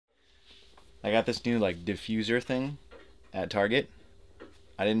I got this new like diffuser thing at Target.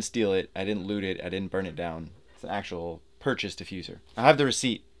 I didn't steal it. I didn't loot it. I didn't burn it down. It's an actual purchase diffuser. I have the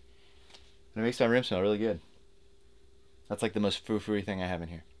receipt. And it makes my room smell really good. That's like the most frou-frou thing I have in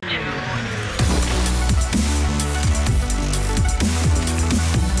here.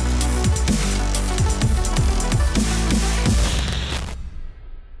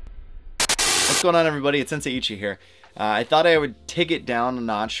 What's going on, everybody? It's Sensei Ichi here. I thought I would take it down a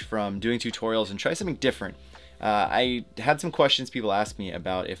notch from doing tutorials and try something different. I had some questions people asked me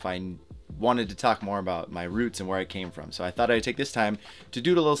about if I wanted to talk more about my roots and where I came from. So I thought I'd take this time to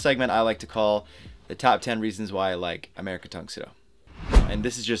do a little segment I like to call the top 10 reasons why I like American Tang Soo Do. And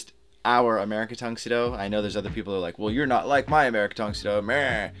this is just our American Tang Soo Do. I know there's other people who are like, well, you're not like my American Tang Soo Do.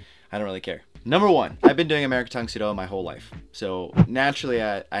 Meh. I don't really care. Number one, I've been doing American Tang Soo Do my whole life. So naturally,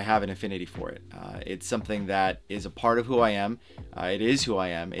 I have an affinity for it. It's something that is a part of who I am. It is who I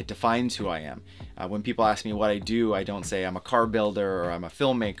am. It defines who I am. When people ask me what I do, I don't say I'm a car builder or I'm a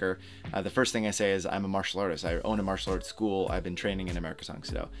filmmaker. The first thing I say is I'm a martial artist. I own a martial arts school. I've been training in American Tang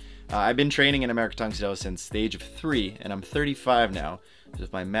Soo Do. I've been training in American Tang Soo Do since the age of 3, and I'm 35 now. So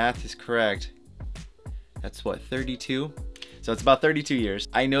if my math is correct, that's what, 32? So it's about 32 years.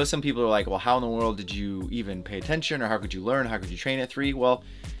 I know some people are like, well, how in the world did you even pay attention, or how could you learn? How could you train at 3? Well,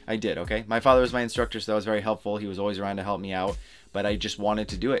 I did, okay? My father was my instructor, so that was very helpful. He was always around to help me out, but I just wanted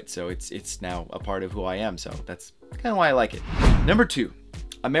to do it. So it's now a part of who I am. So that's kind of why I like it. Number 2,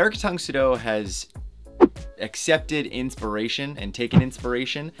 American Tang Soo Do has accepted inspiration and taken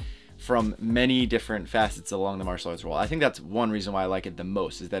inspiration from many different facets along the martial arts world. I think that's one reason why I like it the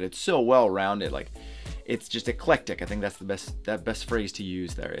most, is that it's so well-rounded. Like, it's just eclectic. I think that's the best phrase to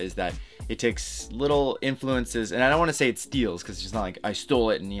use there, is that it takes little influences, and I don't want to say it steals, because it's just not like I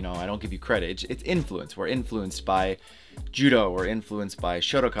stole it and, you know, I don't give you credit. It's influence. We're influenced by judo, we're influenced by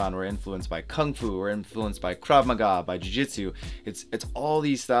Shotokan, we're influenced by kung fu, we're influenced by Krav Maga, by jiu-jitsu. It's all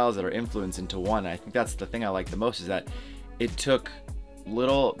these styles that are influenced into one. And I think that's the thing I like the most, is that it took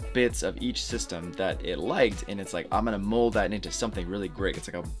little bits of each system that it liked, and it's like, I'm gonna mold that into something really great.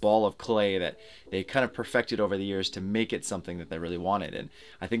 It's like a ball of clay that they kind of perfected over the years to make it something that they really wanted. And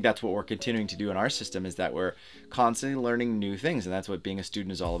I think that's what we're continuing to do in our system, is that we're constantly learning new things, and that's what being a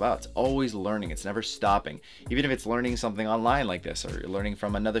student is all about. It's always learning. It's never stopping. Even if it's learning something online like this, or learning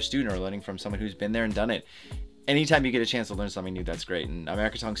from another student, or learning from someone who's been there and done it. Anytime you get a chance to learn something new, that's great. And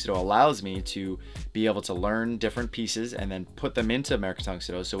American Tang Soo Do allows me to be able to learn different pieces and then put them into American Tang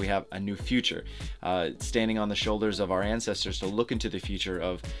Soo Do, so we have a new future, standing on the shoulders of our ancestors to look into the future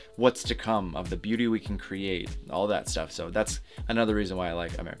of what's to come, of the beauty we can create, all that stuff. So that's another reason why I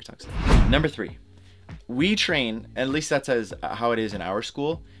like American Tang Soo Do. Number 3, we train, at least that's how it is in our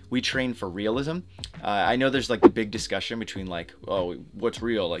school, we train for realism. I know there's like the big discussion between like, oh, what's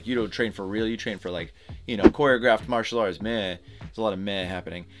real? Like, you don't train for real, you train for, like, you know, choreographed martial arts. Meh. There's a lot of meh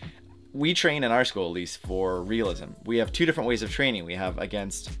happening. We train in our school, at least, for realism. We have 2 different ways of training. We have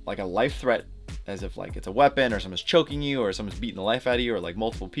against like a life threat, as if like it's a weapon, or someone's choking you, or someone's beating the life out of you, or like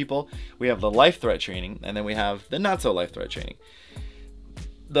multiple people. We have the life threat training, and then we have the not so life threat training.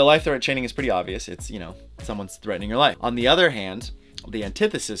 The life threat training is pretty obvious. It's, you know, someone's threatening your life. On the other hand, the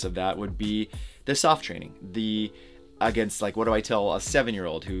antithesis of that would be the soft training. The against, like, what do I tell a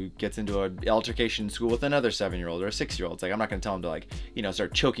 7-year-old who gets into an altercation in school with another 7-year-old or a 6-year-old? It's like, I'm not going to tell them to, like, you know,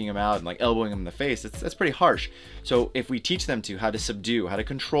 start choking him out and like elbowing him in the face. That's pretty harsh. So if we teach them to how to subdue, how to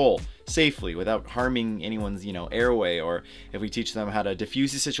control safely without harming anyone's, you know, airway, or if we teach them how to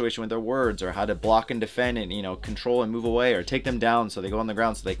diffuse the situation with their words, or how to block and defend and, you know, control and move away, or take them down so they go on the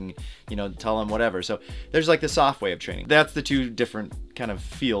ground so they can, you know, tell them whatever. So there's like the soft way of training. That's the 2 different kind of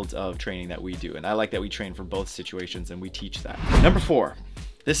fields of training that we do, and I like that we train for both situations and we teach that. Number 4,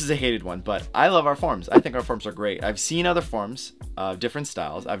 this is a hated one, but I love our forms. I think our forms are great. I've seen other forms of different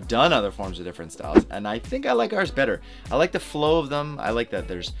styles. I've done other forms of different styles, and I think I like ours better. I like the flow of them. I like that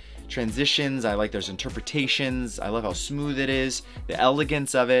there's transitions. I like there's interpretations. I love how smooth it is, the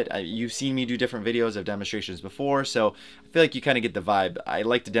elegance of it. You've seen me do different videos of demonstrations before, so I feel like you kind of get the vibe. I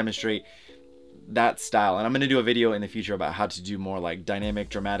like to demonstrate that style, and I'm going to do a video in the future about how to do more like dynamic,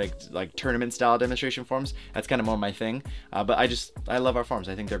 dramatic, like tournament style demonstration forms. That's kind of more my thing, but I love our forms.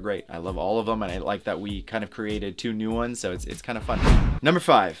 I think they're great. I love all of them, and I like that we kind of created 2 new ones, so it's kind of fun. Number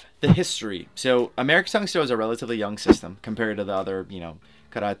 5, the history. So American Tang Soo Do is a relatively young system compared to the other, you know,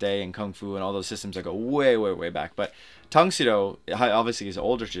 karate and kung fu and all those systems that go way back. But Tang Soo Do obviously is an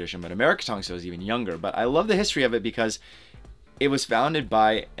older tradition, but American Tang Soo Do is even younger. But I love the history of it because it was founded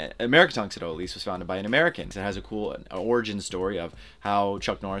by American Tang Soo Do, at least was founded by an American. It has a cool origin story of how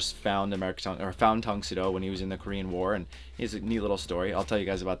Chuck Norris found found Tang Soo Do when he was in the Korean War, and it's a neat little story. I'll tell you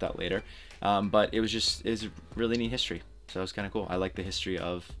guys about that later. But it's really neat history. So it's kind of cool. I like the history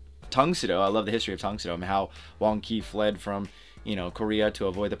of Tang Soo Do. I love the history of Tang Soo Do. I mean, how Wang Qi fled from Korea to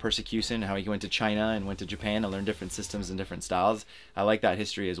avoid the persecution, how he went to China and went to Japan and learned different systems and different styles. I like that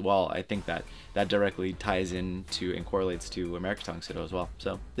history as well. I think that directly ties into and correlates to American Tang Soo Do as well.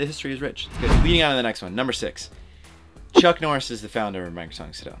 So the history is rich. It's good. Leading on to the next one, number 6. Chuck Norris is the founder of American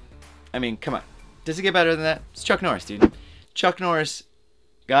Tang Soo Do. I mean, come on. Does it get better than that? It's Chuck Norris, dude. Chuck Norris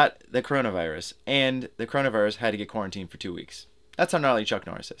got the coronavirus, and the coronavirus had to get quarantined for 2 weeks. That's how gnarly Chuck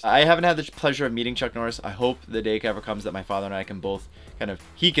Norris is. I haven't had the pleasure of meeting Chuck Norris. I hope the day ever comes that my father and I can both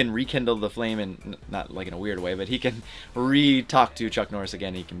he can rekindle the flame, and not like in a weird way, but he can re-talk to Chuck Norris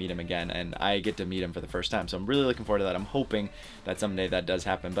again. He can meet him again, and I get to meet him for the first time. So I'm really looking forward to that. I'm hoping that someday that does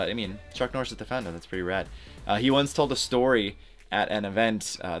happen. But I mean, Chuck Norris is the founder. That's pretty rad. He once told a story at an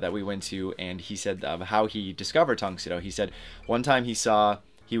event that we went to, and he said of how he discovered Tang Soo Do. He said one time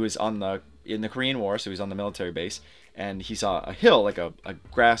he was in the Korean War, so he was on the military base, and he saw a hill, like a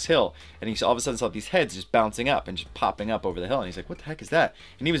grass hill, and he all of a sudden saw these heads just bouncing up and just popping up over the hill, and he's like, what the heck is that?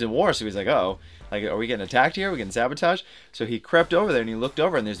 And he was in war, so he's like, uh-oh, like, are we getting attacked here? Are we getting sabotaged? So he crept over there, and he looked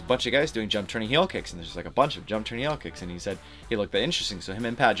over, and there's a bunch of guys doing jump turning heel kicks, and there's just like a bunch of jump turning heel kicks, and he said, hey, look, that's interesting. So him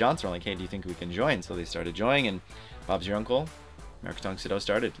and Pat Johnson were like, hey, do you think we can join? So they started joining, and Bob's your uncle, American Tang Soo Do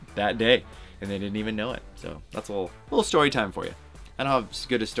started that day, and they didn't even know it. So that's a little story time for you. I don't have as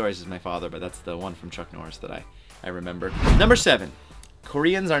good as stories as my father, but that's the one from Chuck Norris that I remember. Number 7.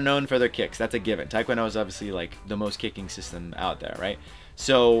 Koreans are known for their kicks. That's a given. Taekwondo is obviously like the most kicking system out there, right?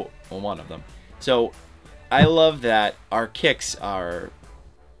 So, well, one of them. So I love that our kicks are,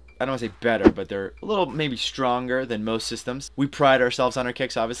 I don't want to say better, but they're a little maybe stronger than most systems. We pride ourselves on our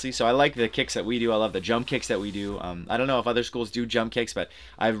kicks, obviously. So I like the kicks that we do. I love the jump kicks that we do. I don't know if other schools do jump kicks, but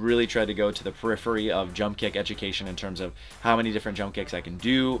I've really tried to go to the periphery of jump kick education in terms of how many different jump kicks I can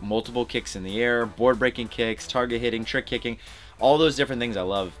do, multiple kicks in the air, board breaking kicks, target hitting, trick kicking, all those different things I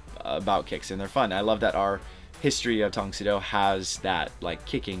love about kicks, and they're fun. I love that our history of Tang Soo Do has that like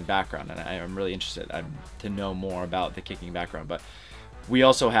kicking background, and I'm really interested to know more about the kicking background. But we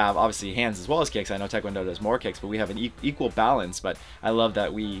also have obviously hands as well as kicks. I know Taekwondo does more kicks, but we have an equal balance. But I love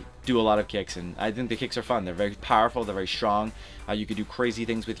that we do a lot of kicks, and I think the kicks are fun. They're very powerful. They're very strong. You could do crazy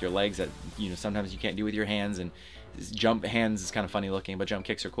things with your legs that sometimes you can't do with your hands. And jump hands is kind of funny looking, but jump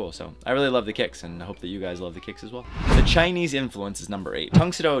kicks are cool. So I really love the kicks, and I hope that you guys love the kicks as well. The Chinese influence is number 8.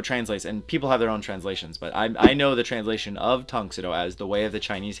 Tang Soo Do translates, and people have their own translations, but I know the translation of Tang Soo Do as the way of the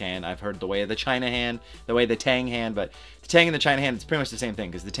Chinese hand. I've heard the way of the China hand, the way of the Tang hand, but the Tang and the China hand, it's pretty much the same thing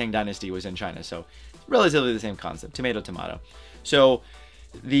because the Tang dynasty was in China. So it's relatively the same concept, tomato, tomato. So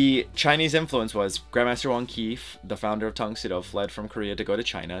the Chinese influence was Grandmaster Wang Qi, the founder of Tang Soo Do, fled from Korea to go to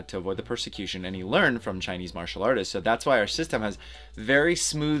China to avoid the persecution, and he learned from Chinese martial artists. So that's why our system has very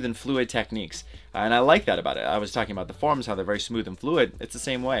smooth and fluid techniques, and I like that about it. I was talking about the forms, how they're very smooth and fluid. It's the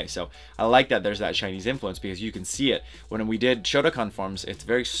same way. So I like that there's that Chinese influence because you can see it. When we did Shotokan forms, it's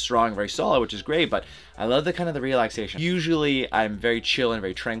very strong, very solid, which is great, but I love the kind of the relaxation. Usually I'm very chill and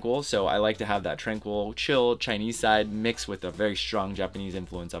very tranquil, so I like to have that tranquil, chill Chinese side mixed with a very strong Japanese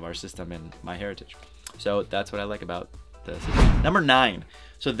influence of our system and my heritage. So that's what I like about the system. Number 9.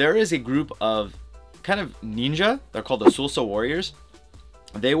 So there is a group of kind of ninja. They're called the Sulso Warriors.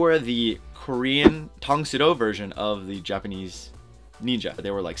 They were the Korean Tang Soo Do version of the Japanese ninja.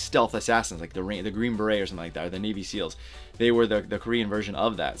 They were like stealth assassins, like the Green Beret or something like that, or the Navy SEALs. They were the Korean version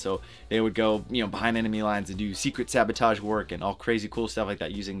of that. So they would go, behind enemy lines and do secret sabotage work and all crazy cool stuff like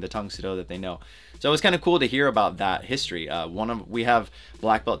that using the Tang Soo Do that they know. So it was kind of cool to hear about that history. We have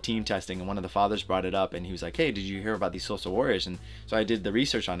black belt team testing, and one of the fathers brought it up, and he was like, hey, did you hear about these Sulso Warriors? And so I did the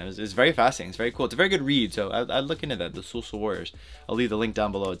research on it. It's very fascinating. It's very cool. It's a very good read. So I'd look into that, the Sulso Warriors. I'll leave the link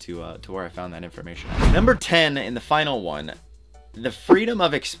down below to where I found that information. Number 10, in the final one, the freedom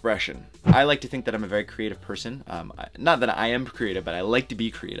of expression. I like to think that I'm a very creative person. Not that I am creative, but I like to be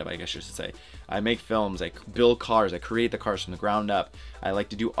creative, I guess you should say. I make films, I build cars, I create the cars from the ground up. I like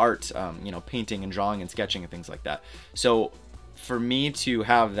to do art, painting and drawing and sketching and things like that. So for me to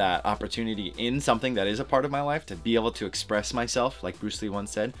have that opportunity in something that is a part of my life, to be able to express myself, like Bruce Lee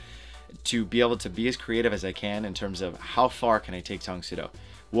once said, to be able to be as creative as I can in terms of how far can I take Tang Soo Do?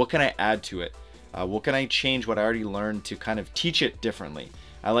 What can I add to it? What can I change what I already learned to kind of teach it differently?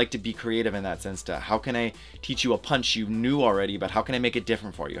 I like to be creative in that sense. To how can I teach you a punch you knew already, but how can I make it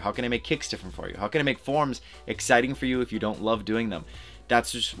different for you? How can I make kicks different for you? How can I make forms exciting for you if you don't love doing them?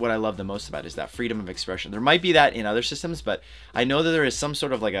 that's just what I love the most about it, is that freedom of expression. There might be that in other systems, but I know that there is some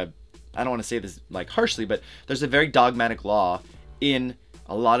sort of like a, I don't want to say this like harshly, but there's a very dogmatic law in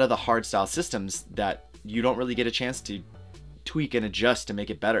a lot of the hard style systems that you don't really get a chance to tweak and adjust to make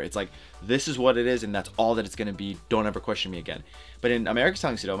it better. It's like, this is what it is, and that's all that it's going to be. Don't ever question me again. But in American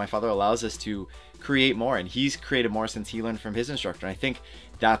Tang Soo Do, my father allows us to create more, and he's created more since he learned from his instructor. And I think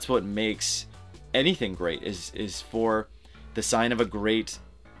that's what makes anything great, is for the sign of a great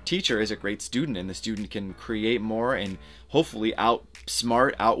teacher is a great student, and the student can create more and hopefully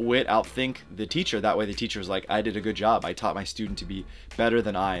outsmart, outwit, outthink the teacher. That way the teacher's like, I did a good job. I taught my student to be better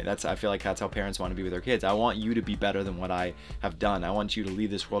than I. I feel like that's how parents want to be with their kids. I want you to be better than what I have done. I want you to leave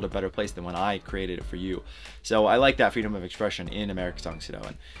this world a better place than when I created it for you. So I like that freedom of expression in American Tang Soo Do,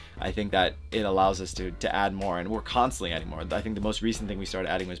 and I think that it allows us to add more, and we're constantly adding more. I think the most recent thing we started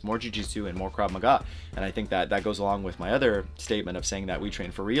adding was more Jiu-Jitsu and more Krav Maga, and I think that that goes along with my other statement of saying that we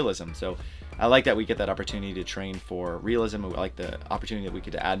train for realism. So I like that we get that opportunity to train for realism. I like the opportunity that we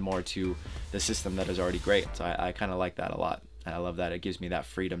get to add more to the system that is already great. So I kind of like that a lot. And I love that it gives me that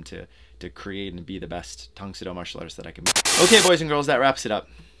freedom to create and be the best Tang Soo Do martial artist that I can be. Okay, boys and girls, that wraps it up.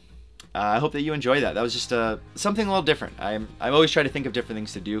 I hope that you enjoy that. That was just something a little different. I always try to think of different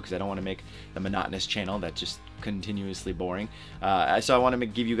things to do because I don't want to make the monotonous channel that's just continuously boring. So I want to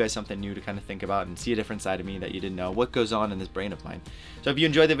give you guys something new to kind of think about and see a different side of me that you didn't know. What goes on in this brain of mine? So if you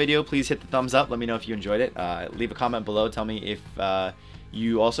enjoyed the video, please hit the thumbs up. Let me know if you enjoyed it. Leave a comment below. Tell me if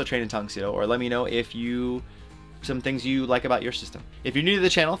you also train in Tang Soo Do, or let me know if some things you like about your system. If you're new to the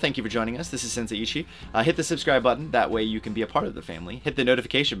channel, thank you for joining us. This is Sensei Ichi. Hit the subscribe button, that way you can be a part of the family. Hit the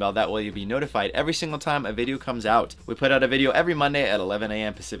notification bell, that way you'll be notified every single time a video comes out. We put out a video every Monday at 11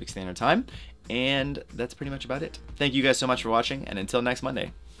 a.m. Pacific Standard Time, and that's pretty much about it. Thank you guys so much for watching, and until next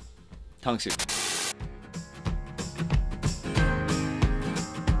Monday, Tang Soo.